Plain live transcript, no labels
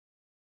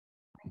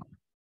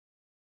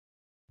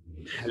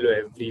Hello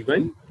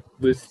everyone.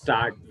 We'll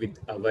start with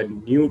our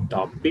new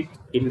topic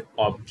in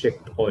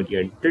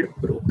object-oriented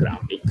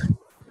programming.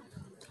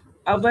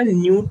 Our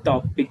new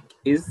topic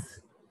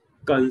is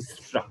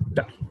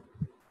constructor.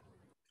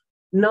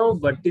 Now,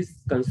 what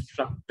is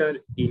constructor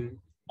in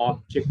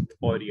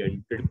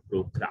object-oriented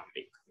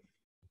programming?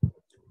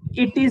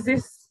 It is a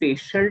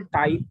special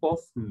type of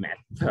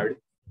method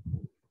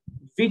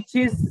which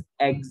is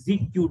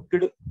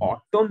executed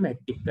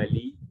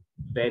automatically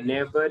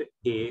whenever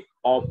a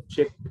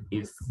object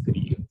is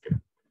created.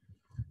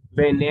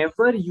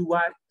 Whenever you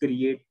are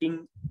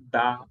creating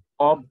the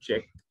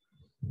object,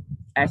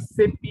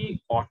 SAP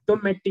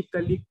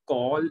automatically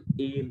call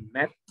a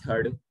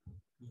method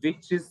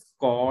which is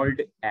called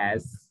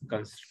as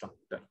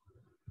constructor.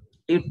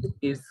 It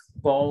is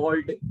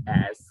called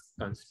as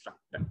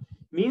constructor.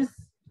 Means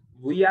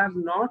we are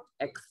not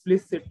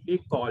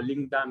explicitly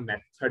calling the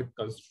method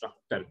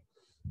constructor.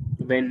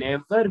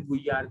 Whenever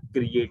we are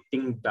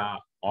creating the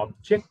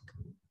object,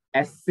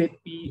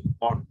 SAP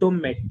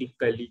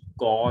automatically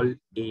call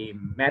a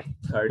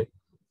method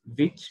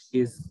which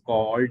is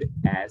called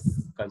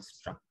as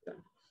constructor.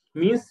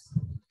 Means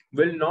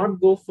we'll not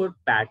go for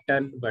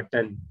pattern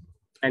button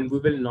and we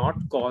will not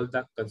call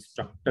the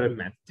constructor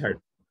method.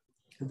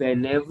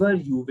 Whenever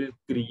you will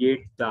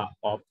create the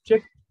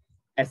object,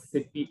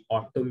 SAP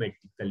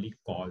automatically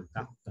call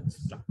the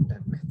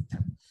constructor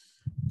method.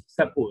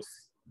 Suppose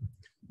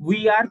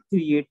we are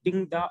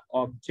creating the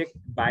object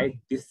by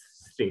this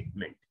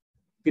statement: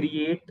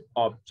 create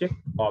object,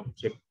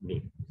 object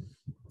name.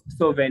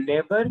 So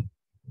whenever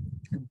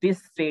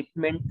this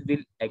statement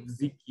will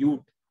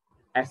execute,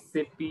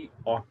 SAP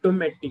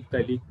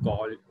automatically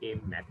call a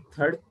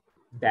method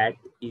that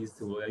is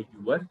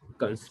your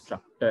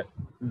constructor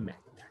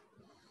method.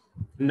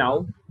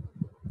 Now,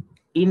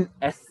 in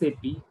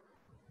SAP,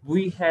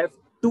 we have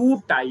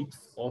two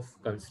types of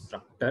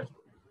constructor.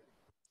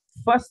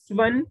 First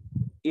one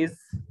is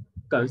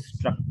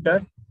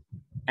constructor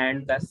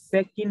and the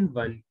second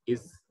one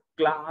is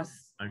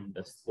class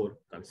underscore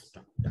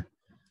constructor.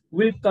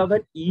 We'll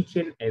cover each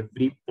and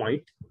every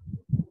point.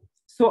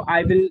 So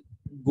I will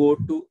go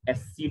to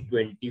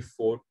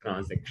SC24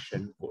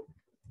 transaction code.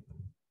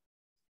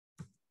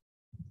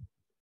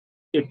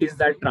 It is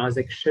the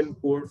transaction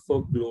code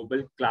for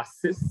global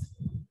classes.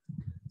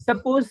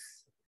 Suppose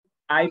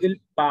I will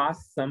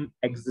pass some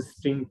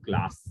existing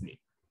class name.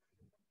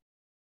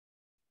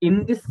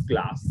 In this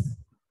class,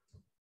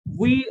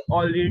 we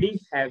already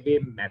have a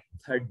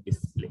method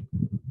display.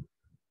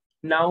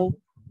 Now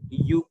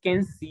you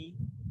can see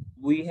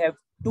we have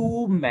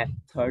two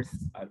methods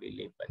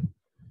available.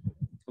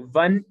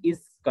 One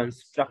is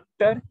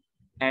constructor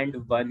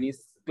and one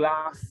is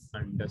class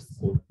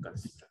underscore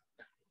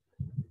constructor.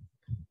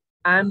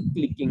 I'm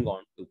clicking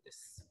on to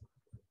this.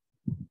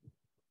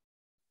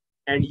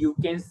 And you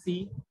can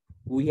see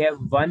we have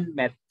one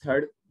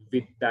method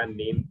with the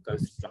name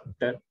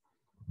constructor.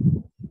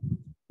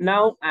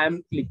 Now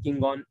I'm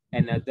clicking on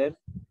another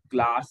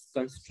class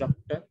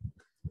constructor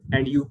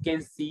and you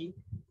can see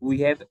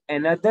we have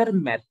another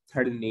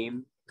method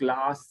name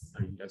class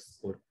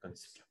underscore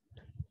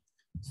constructor.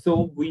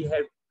 So we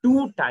have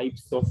two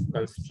types of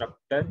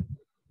constructor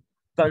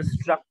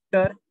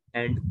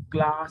and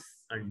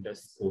class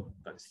underscore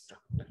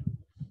constructor.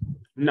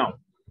 Now,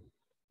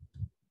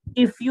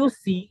 if you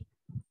see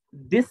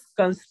this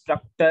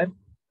constructor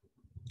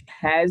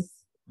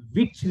has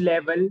which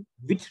level,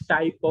 which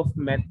type of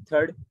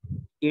method,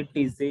 it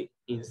is a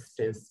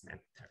instance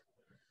method.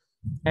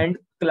 And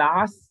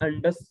class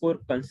underscore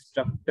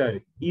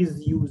constructor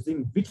is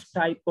using which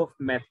type of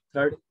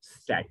method,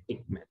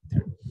 static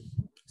method.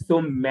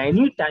 So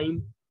many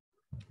times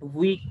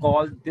we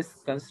call this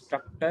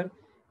constructor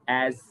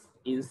as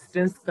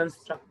instance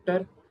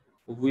constructor.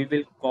 We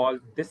will call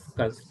this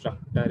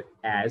constructor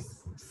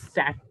as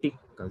static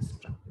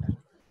constructor.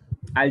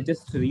 I'll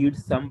just read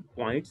some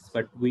points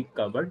what we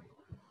covered.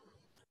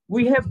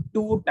 We have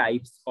two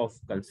types of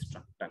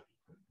constructor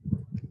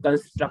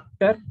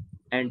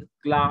and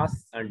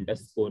class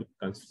underscore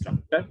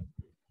constructor.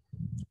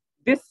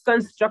 This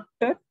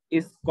constructor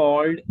is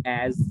called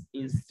as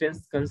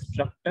instance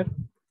constructor.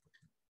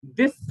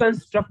 This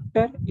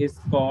constructor is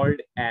called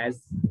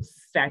as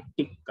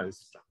static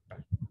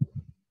constructor.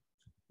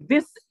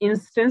 This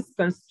instance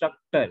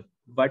constructor,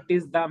 what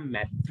is the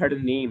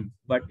method name?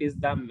 What is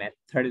the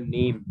method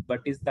name?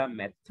 What is the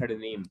method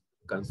name?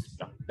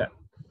 Constructor.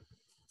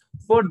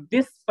 For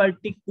this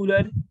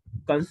particular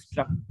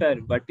constructor,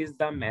 what is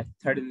the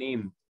method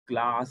name?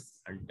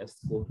 Class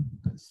underscore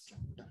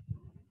constructor.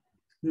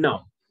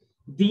 Now,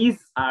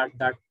 these are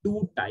the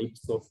two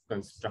types of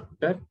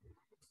constructor: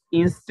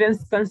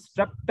 instance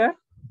constructor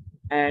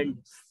and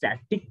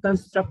static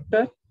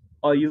constructor,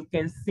 or you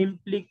can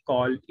simply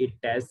call it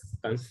as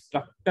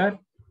constructor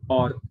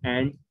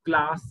and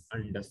class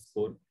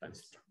underscore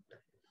constructor.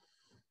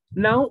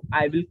 Now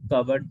I will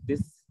cover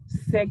this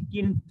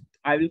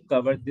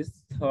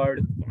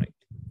third point.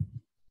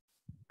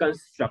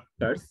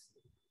 Constructors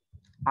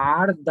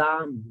are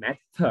the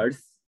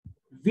methods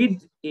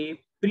with a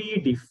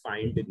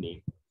predefined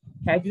name.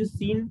 Have you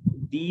seen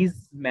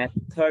these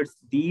methods,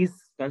 these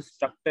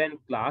constructor and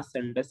class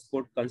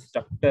underscore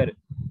constructor?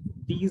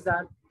 These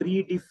are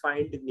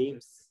predefined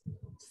names.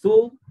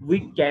 So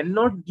we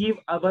cannot give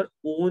our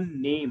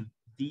own name.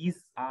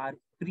 These are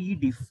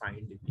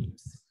predefined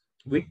names.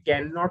 We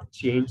cannot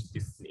change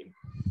this name.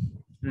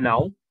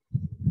 Now,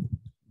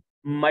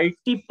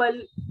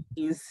 multiple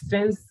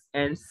instance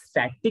and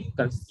static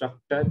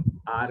constructor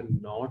are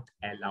not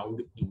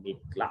allowed in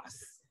a class.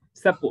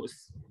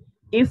 Suppose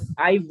if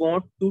I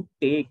want to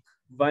take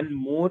one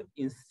more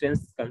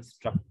instance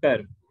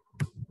constructor,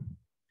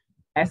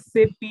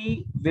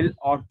 SAP will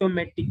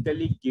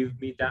automatically give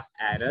me the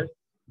error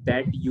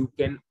that you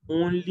can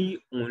only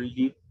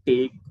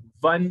take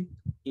one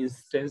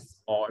instance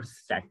or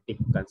static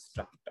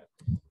constructor.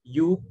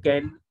 You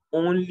can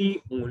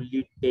only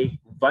take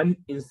one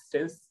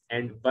instance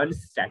and one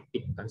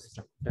static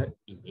constructor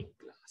in a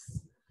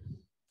class.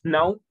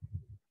 Now,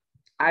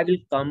 I will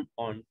come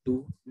on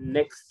to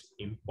next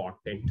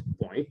important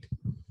point.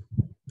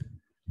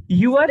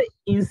 Your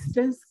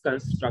instance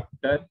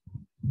constructor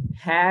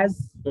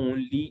has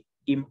only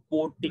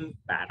importing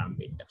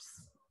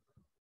parameters.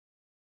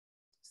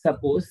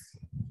 Suppose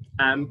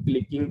I'm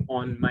clicking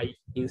on my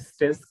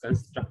instance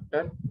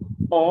constructor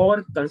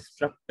or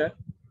constructor.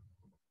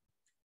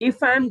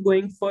 If I'm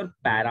going for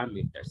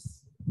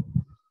parameters,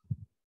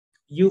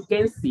 you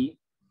can see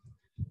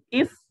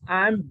if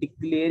I'm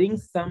declaring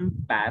some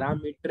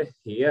parameter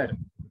here,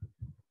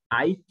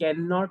 I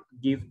cannot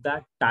give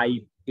the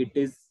type. It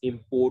is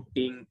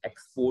importing,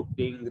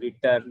 exporting,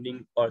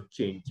 returning, or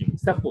changing.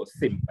 Suppose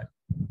simple.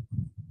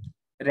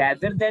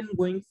 Rather than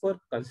going for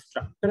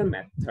constructor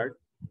method,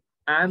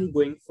 I'm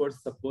going for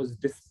suppose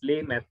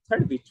display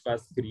method, which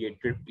was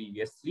created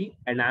previously,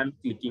 and I'm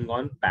clicking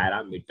on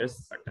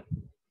parameters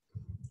button.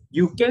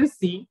 You can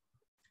see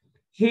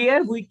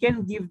here we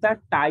can give the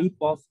type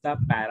of the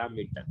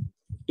parameter.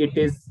 It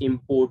is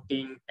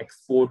importing,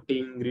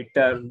 exporting,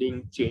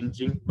 returning,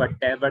 changing,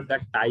 whatever the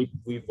type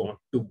we want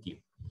to give.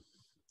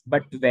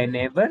 But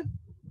whenever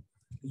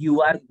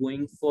you are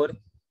going for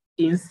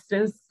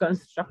instance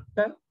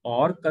constructor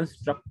or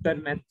constructor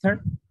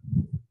method,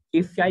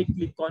 if I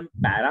click on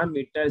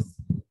parameters,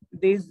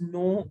 there is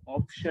no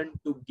option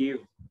to give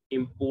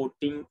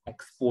importing,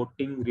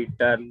 exporting,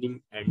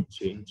 returning, and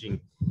changing.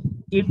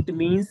 It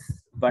means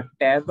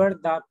whatever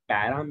the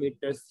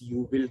parameters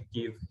you will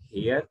give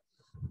here,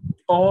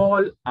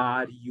 all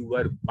are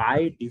your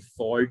by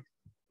default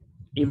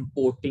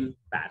importing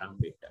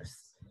parameters.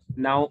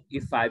 Now,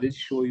 if I will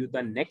show you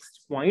the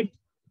next point,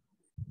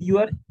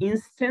 your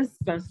instance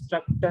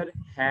constructor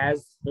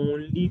has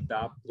only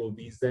the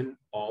provision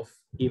of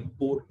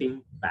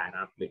importing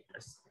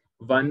parameters.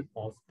 One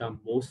of the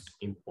most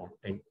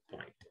important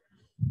point.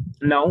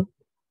 Now,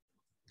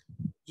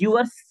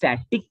 your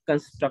static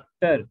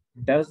constructor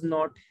does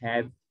not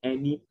have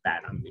any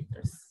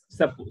parameters.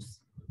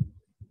 Suppose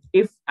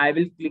if I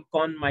will click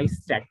on my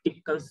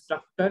static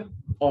constructor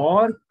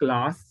or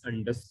class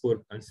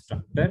underscore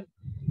constructor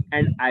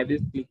and I will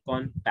click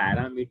on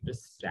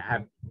parameters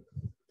tab,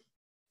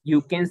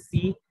 you can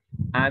see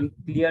I'm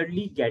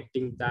clearly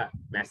getting the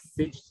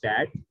message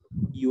that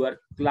your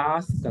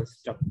class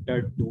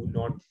constructor do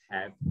not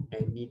have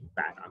any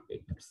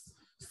parameters.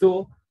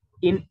 So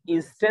in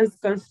instance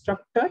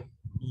constructor,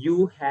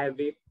 you have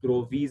a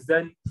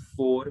provision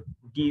for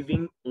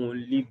giving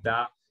only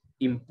the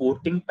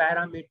importing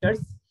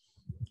parameters.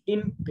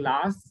 In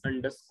class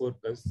underscore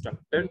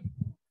constructor,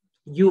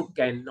 you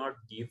cannot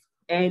give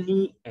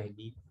any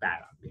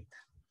parameter.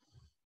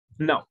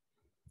 Now,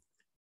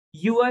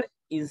 your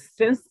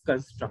instance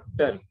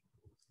constructor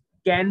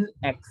can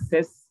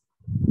access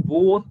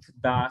both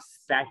the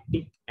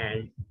static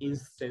and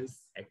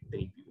instance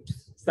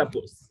attributes.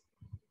 Suppose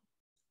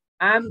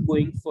I'm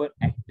going for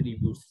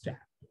attributes tab.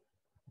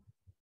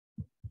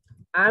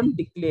 I'm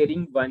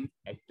declaring one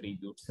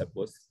attribute,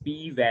 suppose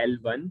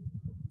pval1.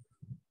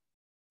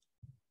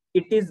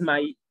 It is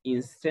my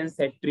instance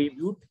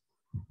attribute.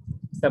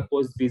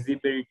 Suppose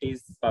visibility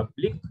is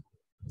public.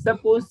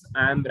 Suppose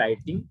I'm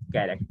writing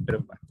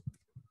character1.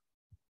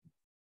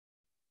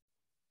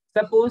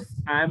 Suppose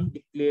I'm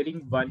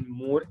declaring one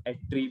more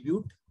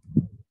attribute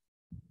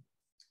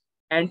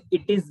and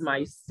it is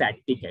my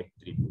static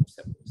attribute,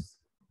 suppose.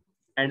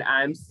 And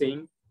I'm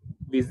saying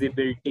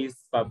visibility is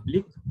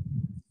public.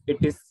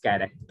 It is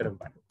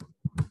character1.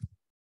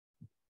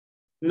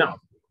 Now,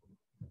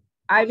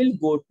 I will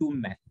go to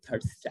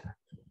methods tab.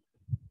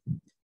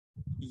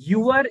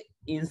 Your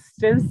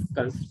instance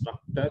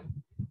constructor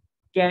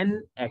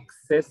can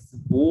access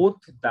both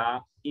the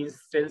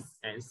instance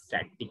and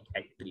static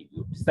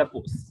attribute.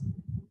 Suppose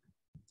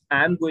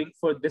I'm going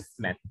for this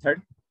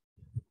method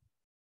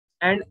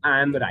and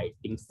I'm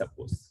writing,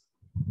 suppose,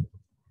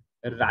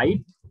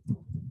 write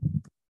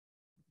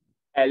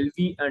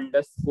lv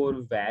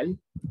underscore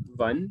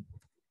val1,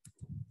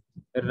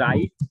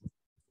 write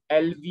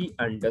lv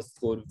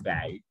underscore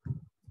val.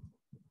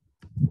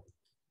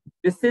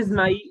 This is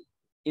my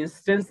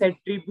instance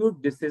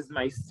attribute. This is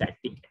my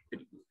static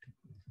attribute.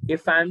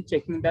 If I'm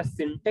checking the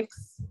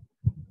syntax,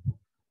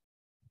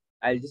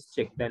 I'll just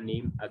check the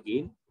name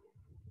again.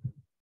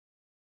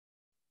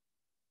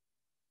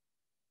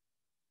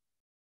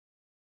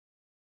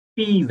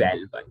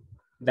 P-val1.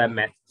 The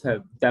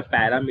method, the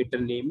parameter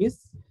name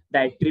is, the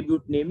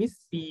attribute name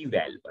is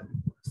P-val1.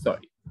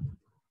 Sorry.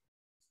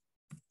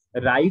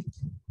 Write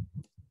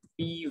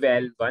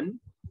P-val1,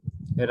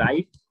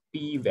 write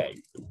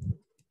P-val2.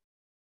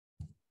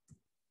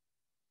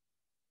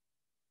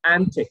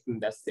 I'm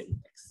checking the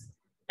syntax.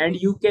 And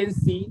you can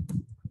see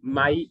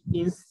my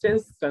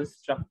instance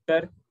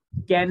constructor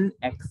can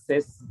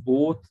access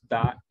both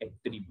the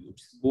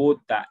attributes,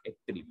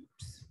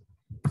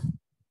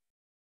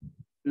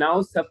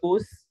 Now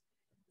suppose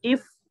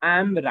if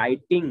I'm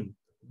writing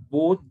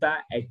both the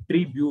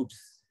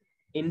attributes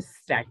in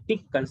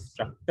static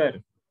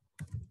constructor,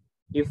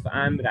 if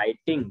I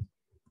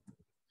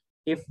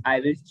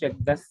will check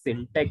the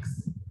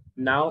syntax,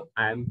 now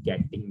I'm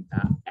getting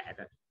the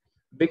error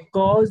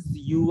because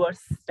your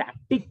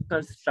static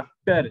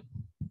constructor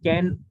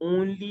can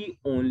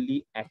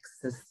only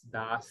access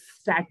the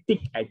static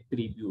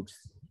attributes.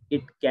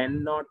 It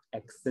cannot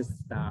access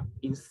the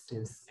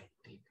instance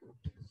attribute.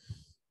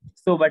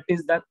 So what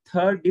is the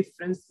third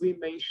difference we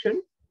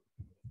mentioned?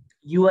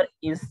 Your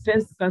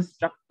instance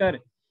constructor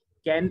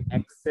can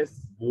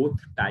access both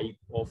type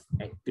of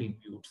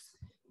attributes,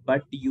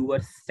 but your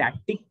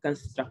static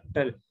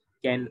constructor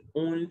can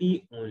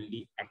only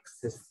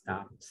access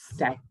the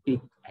static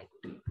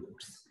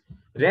attributes.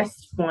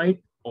 Rest point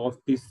of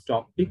this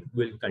topic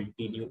will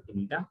continue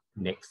in the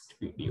next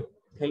video.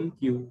 Thank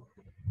you.